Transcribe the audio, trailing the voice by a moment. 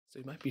So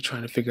you might be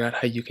trying to figure out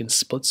how you can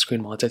split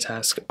screen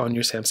multitask on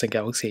your Samsung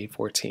Galaxy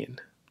A14.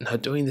 Now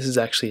doing this is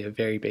actually a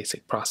very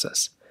basic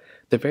process.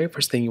 The very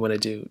first thing you want to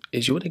do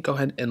is you want to go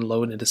ahead and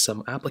load into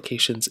some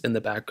applications in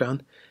the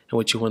background in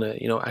which you want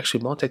to,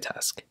 actually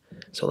multitask.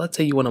 So let's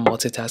say you want to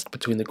multitask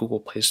between the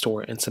Google Play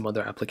Store and some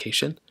other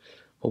application.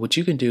 Well, what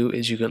you can do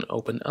is you can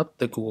open up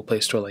the Google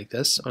Play Store like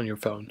this on your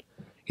phone.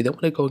 You then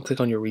want to go and click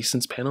on your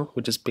recents panel,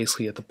 which is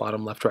basically at the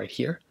bottom left right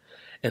here.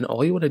 And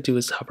all you want to do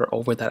is hover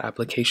over that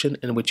application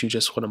in which you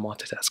just want to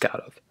multitask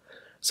out of.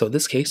 So in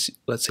this case,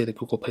 let's say the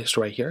Google Play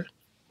Store right here.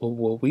 Well,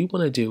 what we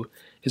want to do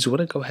is we want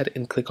to go ahead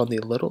and click on the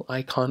little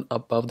icon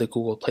above the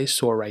Google Play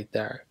Store right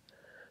there.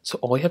 So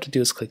all you have to do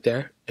is click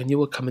there and you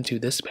will come into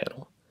this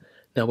panel.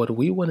 Now what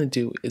we want to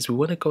do is we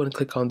want to go and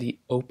click on the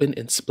Open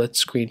and Split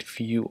Screen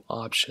View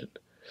option.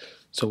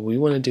 So what we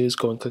want to do is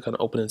go and click on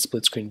Open and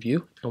Split Screen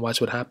View and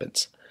watch what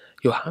happens.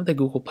 You'll have the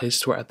Google Play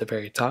Store at the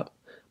very top,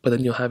 but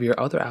then you'll have your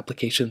other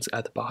applications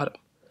at the bottom.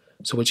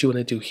 So what you want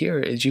to do here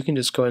is you can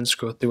just go and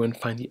scroll through and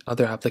find the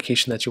other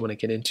application that you want to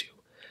get into.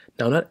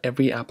 Now not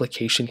every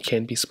application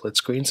can be split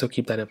screen, so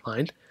keep that in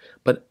mind,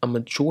 but a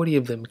majority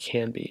of them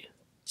can be.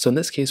 So in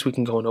this case we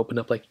can go and open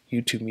up like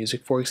YouTube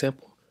Music, for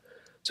example.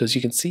 So as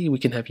you can see, we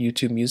can have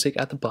YouTube Music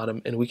at the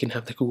bottom and we can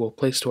have the Google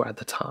Play Store at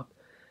the top.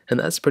 And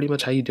that's pretty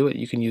much how you do it.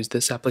 You can use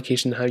this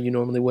application how you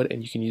normally would,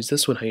 and you can use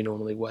this one how you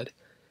normally would.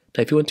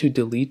 Now, if you want to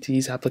delete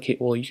these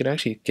applications, well, you can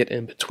actually get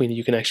in between.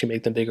 You can actually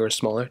make them bigger or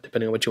smaller,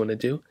 depending on what you want to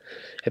do.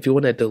 If you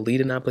want to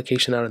delete an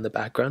application out in the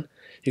background,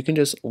 you can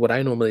just, what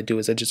I normally do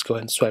is I just go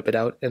ahead and swipe it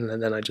out, and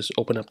then I just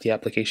open up the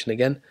application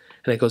again,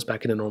 and it goes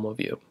back into normal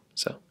view.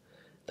 So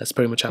that's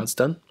pretty much how it's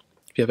done.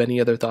 If you have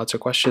any other thoughts or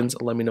questions,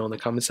 let me know in the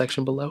comment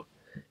section below.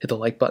 Hit the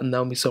like button, that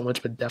would mean so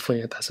much, but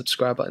definitely hit that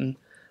subscribe button.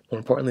 More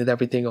importantly than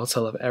everything else,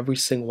 I love every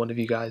single one of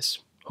you guys.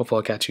 Hopefully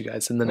I'll catch you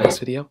guys in the next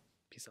video.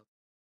 Peace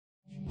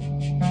out.